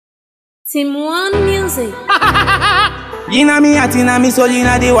Team One Music. Inna me heart, inna me soul,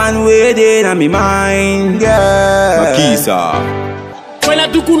 inna the one way there inna me mind, yeah. Makisa. When I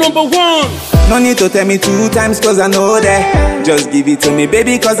do #1. No need to tell me 2 times cause I know that. Just give it to me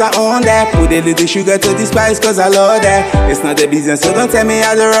baby cause I own that. Put a little sugar to the spice cause I love that. It's not a business so don't tell me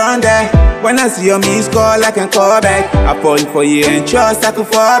how to run that. When I see your missed call I can call back. I fall for you and trust I can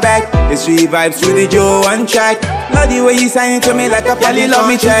fall back. It's 3 vibes through the Joe one track. Love the way you sign it to me like a girl, love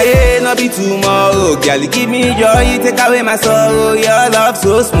me today, not be tomorrow. Girl, give me joy, you take away my sorrow. Your love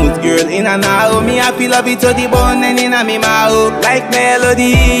so smooth, girl, in and out. Me happy love it to the bone and in a me mouth. Like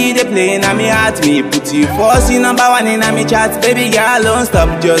melody, they play in a me heart. Me put you first, you #1 in a me chat. Baby girl, don't stop,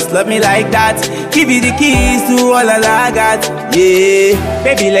 just love me like that. Give you the keys to all I got, yeah.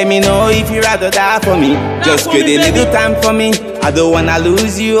 Baby, let me know if you rather die for me. Just create a little time for me. I don't wanna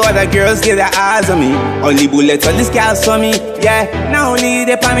lose you, other girls get their eyes on me. Only bullets on the scales for me, yeah. Now only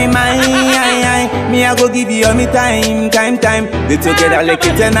they pa me mind, me I go give you all me time. They together like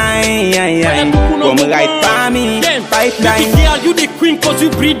it tonight, come right for me, pipeline. Girl, you the queen cause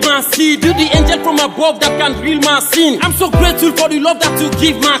you breed my seed. You the angel from above that can heal my sin. I'm so grateful for the love that you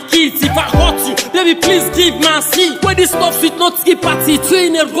give my kids. If I hurt you, baby please give my seed. When this love sweet not skip party, 2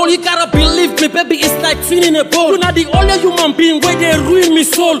 in a row. You gotta believe me, baby, it's like 2 in a bowl. You're not the only human being where they ruin me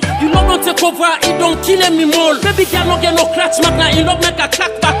soul. You love not take over, it don't kill me more. Baby girl not get no clutch mark, now you love make a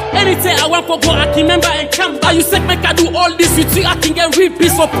clack back. Anything I want for go, I can remember and come back. You said make I do all this with you, I can get real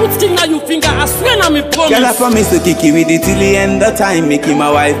peace. So put skin on your finger, I swear na me promise. Girl, I promise to kick you with it till the end of time. Making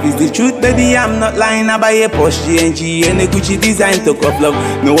my wife is the truth, baby, I'm not lying. I buy a Porsche G and a Gucci design to cup love.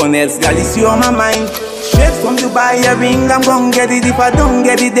 No one else, girl, it's you on my mind. Straight from Dubai, a ring, I'm gon' get it. If I don't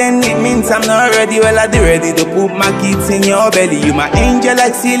get it, then it means I'm not ready. Well, I'll be ready to put my kids in your belly. You my angel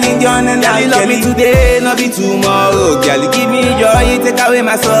like Celine Dion and I love me today, not be tomorrow. Girl, give me joy, you take away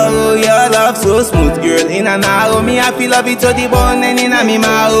my sorrow. Your love so smooth, girl, in and out. Me happy love it to the bone and in a me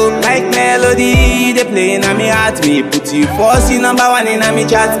mouth. Like melody, they play in a me heart. Me put you first, you #1 in a me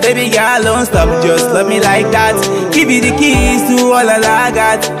chat. Baby girl, don't stop, just love me like that. Give you the keys to all I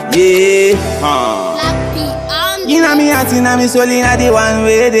got, yeah. Inna me heart, inna me soul, inna the one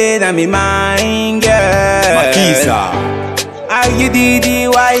way there inna me mind, girl. Makisa. RUDDY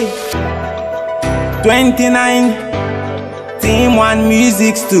 29 Team One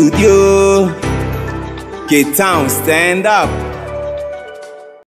Music Studio. Get down, stand up.